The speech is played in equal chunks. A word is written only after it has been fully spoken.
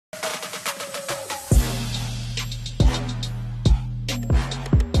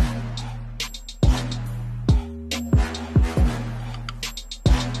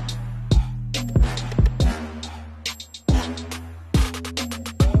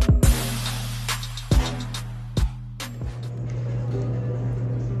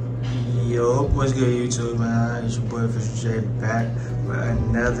What's good, YouTube, man? It's your boy Official J back with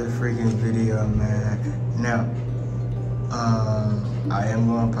another freaking video, man. Now, I am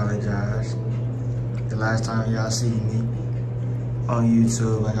gonna apologize. The last time y'all see me on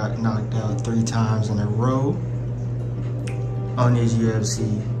YouTube, I got knocked out 3 times in a row on this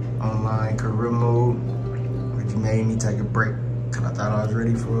UFC online career mode, which made me take a break because I thought I was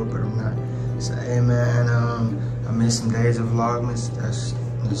ready for it, but I'm not. So, hey, man, I missed some days of Vlogmas.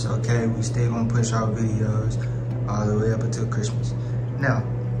 It's okay. We still gonna push out videos all the way up until Christmas. Now,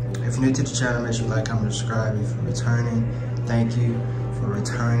 if you're new to the channel, make sure you like, comment, subscribe. If you're returning, thank you for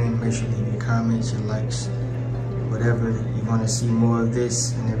returning. Make sure you leave your comments, your likes, whatever you want to see more of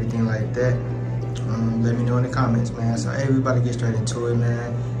this and everything like that. Let me know in the comments, man. So, hey, we about to get straight into it,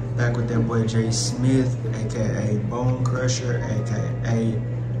 man. Back with that boy Jay Smith, aka Bone Crusher, aka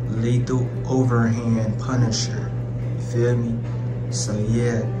Lethal Overhand Punisher. You feel me? So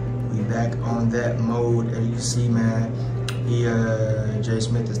yeah, we back on that mode. As you see, man, Jay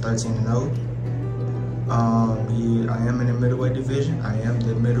Smith is 13-0. I am in the middleweight division. I am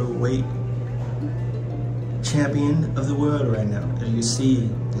the middleweight champion of the world right now. As you see,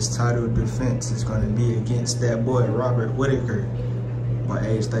 this title defense is going to be against that boy Robert Whittaker, by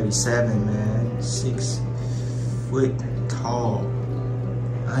age 37, man, 6 foot tall,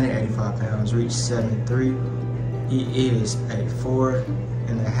 185 pounds, reach 7'3". He is a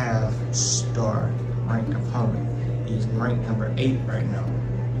 4.5-star ranked opponent. He's ranked number 8 right now.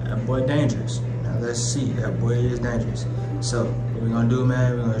 That boy dangerous. Now let's see, that boy is dangerous. So what we're gonna do,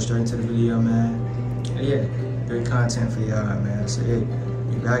 man, we're gonna go straight into the video, man. And yeah, great content for y'all, man. So yeah,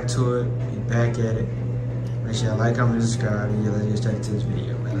 we back to it, we back at it. Make sure y'all like, comment, subscribe. Yeah, let's get straight into this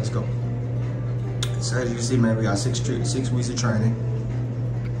video, man. Let's go. So as you can see, man, we got 6 weeks of training.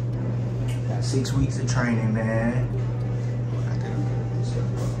 6 weeks of training, man.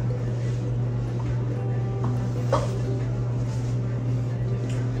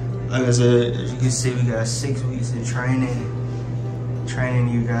 Like I said, as you can see, we got 6 weeks of training. Training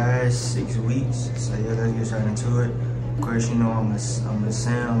you guys, 6 weeks. So yeah, let's get straight into it. Of course, you know I'm gonna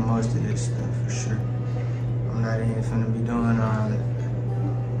sound most of this stuff for sure. I'm not even finna be doing all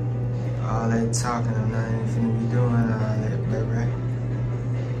that talking. I'm not even finna be doing all that, baby.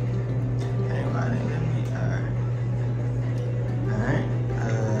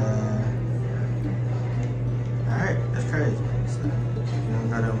 Alright, that's crazy. So, you know,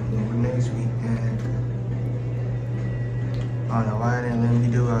 gotta move next week, and I don't know why they didn't let me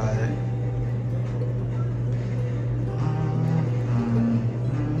do all that.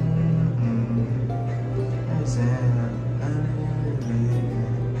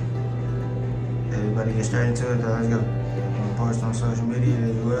 Everybody get straight into it, though. Let's go. I'm gonna post on social media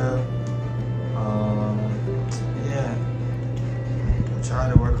as well. Yeah, I'm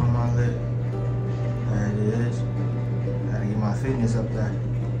trying to work on my lip. There it is. Gotta get my fitness up there.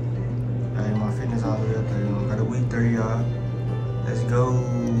 Gotta get my fitness all the way up there. We got a week 3, y'all. Let's go.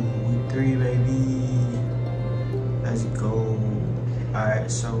 Week 3, baby. Let's go. Alright,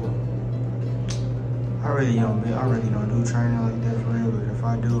 so I really don't do training like that for real, but if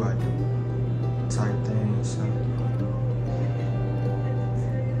I do, I do. Type thing, so.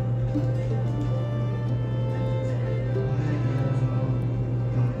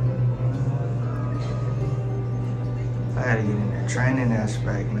 I gotta get in that training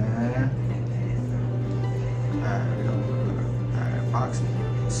aspect, man. Alright, boxing.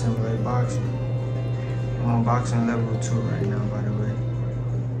 Simulate boxing. I'm on boxing level 2 right now, by the way.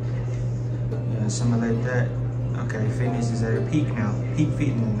 Yeah, simulate that. Okay, fitness is at a peak now. Peak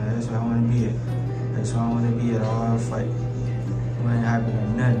fitness, man. That's where I wanna be at. That's where I wanna be at all fight. I ain't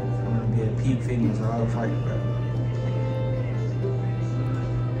having nothing. I wanna be at peak fitness all fight, bro.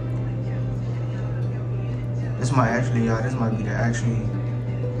 This might be the actually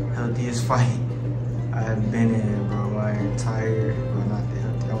healthiest fight I have been in, bro. My entire, well, not the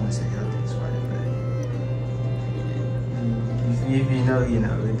healthy, I wouldn't say healthiest fight, but if you know, you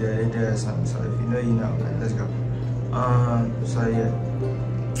know. It does something. So if you know, you know, man. Let's go. So yeah.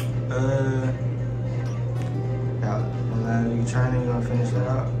 You training, you gonna finish that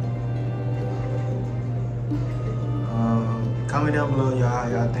out? Comment down below, y'all, how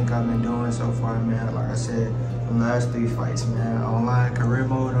y'all think I've been doing so far, man. Like I said, the last 3 fights, man. Online career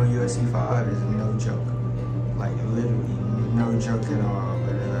mode on UFC 5 is no joke. Like, literally, no joke at all.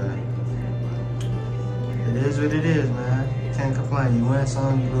 But, it is what it is, man. Can't complain. You win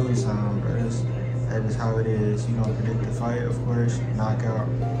some, you lose some, bro. That is how it is. You don't predict the fight, of course. Knockout,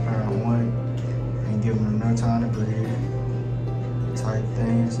 round 1. And give them no time to breathe. Type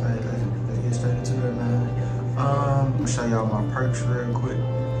things. Let's get straight into it, man. I'm gonna show y'all my perks real quick.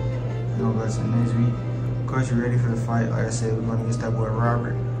 We're gonna go to the next week. Of course, you're ready for the fight. Like I said, we're gonna get that boy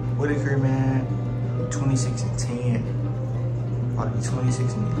Robert Whitaker, man. 26-10. About to be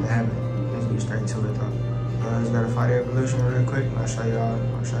 26-11. Let's get straight to it though. Just got a fight evolution real quick. I'll show y'all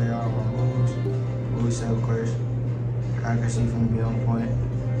my moves. Moveset, of course. Accuracy from be on point.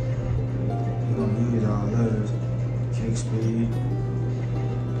 You're gonna use all those. Kick speed.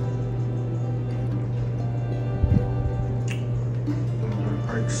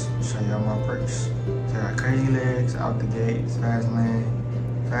 Perks. Show y'all my perks. So I got crazy legs out the gate, fast lane,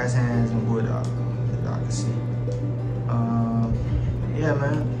 fast hands, and bulldog. Y'all can see. Yeah,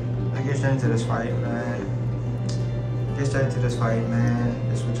 man. I get straight into this fight, man.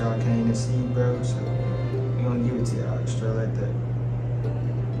 That's what y'all came to see, bro. So we gonna give it to y'all straight like that.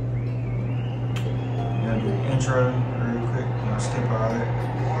 You gonna do the intro real quick. You gonna skip all that.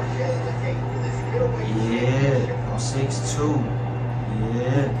 Yeah, on 6'2".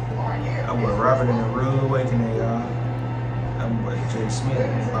 Yeah. That boy Robert in the rude awakening, y'all. That boy Jay Smith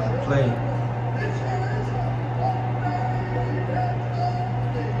is about to play.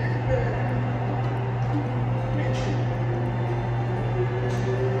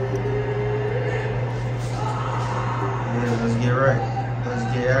 Let's get right. Let's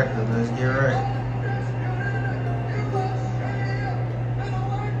get active. Let's get right.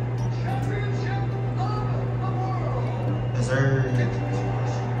 Yes, sir.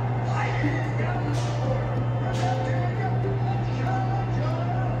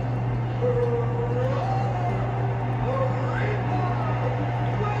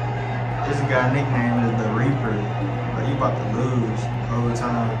 This guy nickname is the Reaper, but you about to lose the whole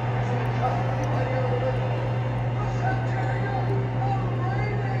time.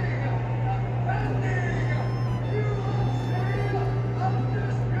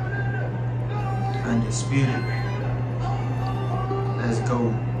 Undisputed. Let's go.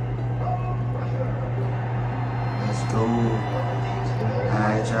 Let's go.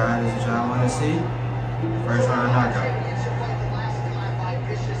 Alright, y'all. This is what y'all want to see. First round knockout.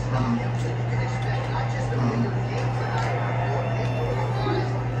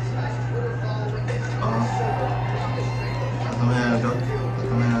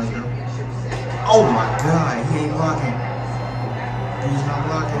 Oh my God, he ain't blocking. He's not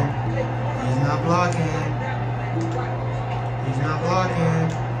blocking. He's not blocking. He's not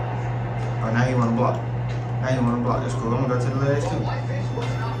blocking. Oh, now you want to block. Now you want to block. That's cool. I'm going to go to the legs too.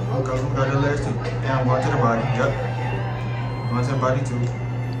 I'm going to go to the legs too. And I'm going to the body. Yep. Going to the body too.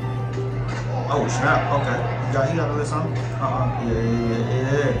 Oh, snap. Okay. You got a little something?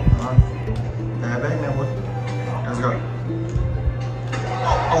 Yeah. Bad back now, boy. Let's go.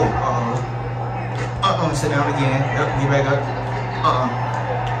 Sit down again. Yep, get back up.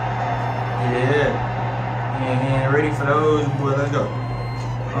 Yeah. He ain't ready for those, boy. Let's go.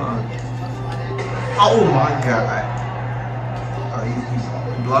 Oh my God. Oh,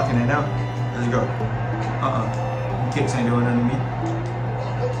 you blocking it now. Let's go. Kicks ain't doing nothing to me.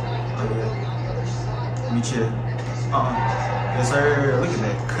 Oh yeah. Let me chill. Yes sir. Look at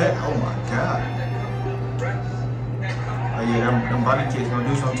that cut. Oh my God. Oh yeah, them body kicks gonna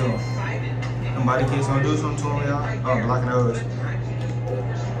do something to him. Body kicks gonna do something to him, y'all. Oh, blocking those.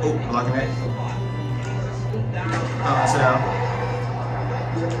 Oh, blocking that. Sit down.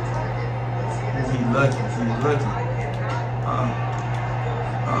 He's lucky.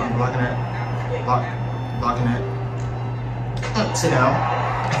 Blocking that. Blocking that. Sit down.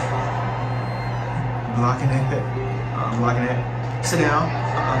 Blocking that. Blocking that. Sit down.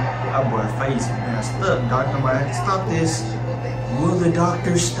 That boy face, man. Stop, doctor. Stop this. Will the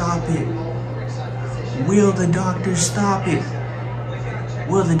doctor stop it? Will the doctor stop it?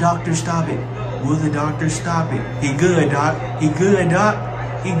 Will the doctor stop it? Will the doctor stop it? He good, doc. He good, doc.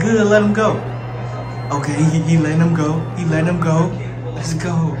 He good. Let him go. Okay, he letting him go. He letting him go. Let's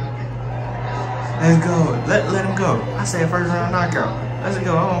go. Let's go. Let him go. I said first round knockout. Let's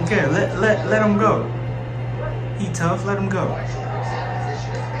go. I don't care. Let him go. He tough. Let him go.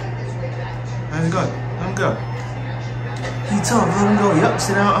 Let's go. Let him go. He tough, let him go. Yup,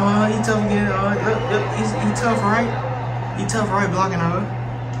 sit down. He tough again. Yep, he tough, right? He tough, right? Blocking her.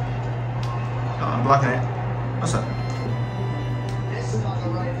 Blocking it. What's up?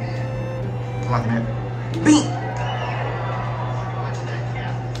 Blocking it. Beat.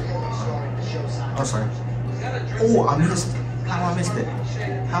 Oh, sorry. Oh, I missed. How I missed it?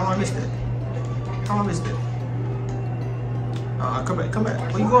 Come back.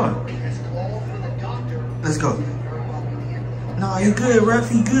 Where you going? Let's go. No, he good, ref.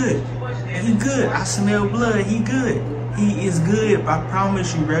 He good. I smell blood. He good. He is good. I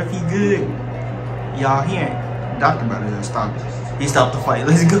promise you, ref. He good. Y'all, he ain't. Doctor about to stop it. He stopped the fight.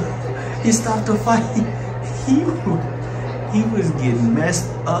 Let's go. He stopped the fight. He was getting messed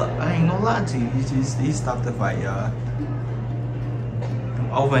up. I ain't gonna lie to you. He stopped the fight, y'all.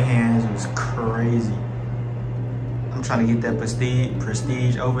 Overhands was crazy. I'm trying to get that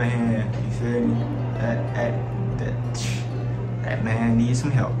prestige overhand. You feel me? That man needs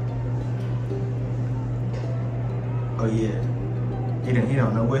some help. Oh yeah. He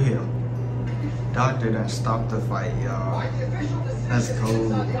don't know what hit him. Doctor done stopped the fight, y'all. That's cool.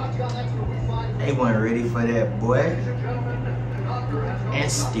 They weren't ready for that, boy.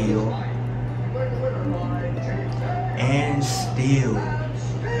 And still.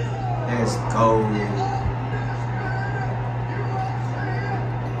 Let's go.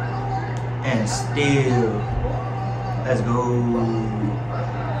 And still. Let's go.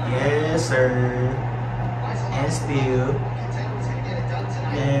 Yes, sir. And still.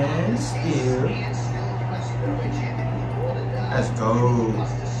 And still. Let's go.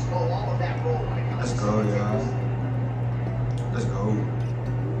 Let's go, y'all. Let's go.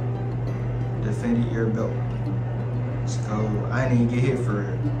 Defended your belt. Let's go. I didn't even get hit for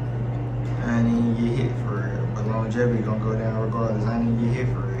it. But longevity gonna go down regardless. I didn't even get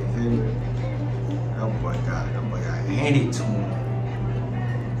hit for it. You feel me? That boy got handed to him.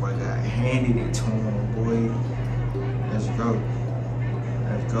 Boy got handed it to him, boy. Let's go.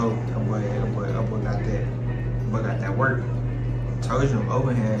 Let's go. That boy got that. Boy got that work. Told you them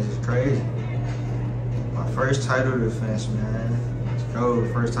overhands is crazy. My first title defense, man. Let's go.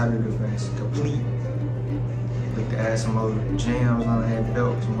 First title defense complete. Look to add some more jams on that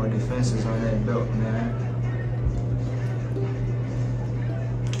belt, some more defenses on that belt, man.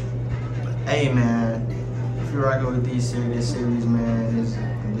 But, hey, man. If you're rocking with this series, man,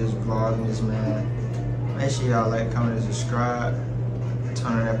 this vlogmas, man, make sure y'all like, comment, and subscribe.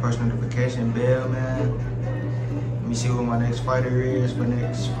 Turn on that push notification bell, man. Let me see who my next fighter is for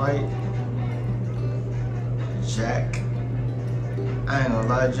next fight. Jack. I ain't gonna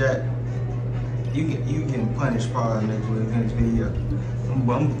lie, Jack. You getting punished probably next video.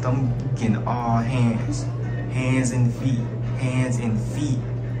 I'm getting all hands and feet.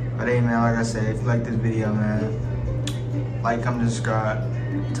 But hey, man, like I said, if you like this video, man, like, comment, and subscribe.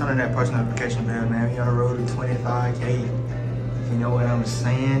 Turn on that push notification bell, man. We on the road to 25K. You know what I'm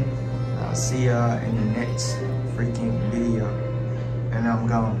saying? I'll see y'all in the next freaking video. And I'm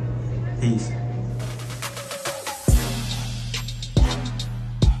gone. Peace.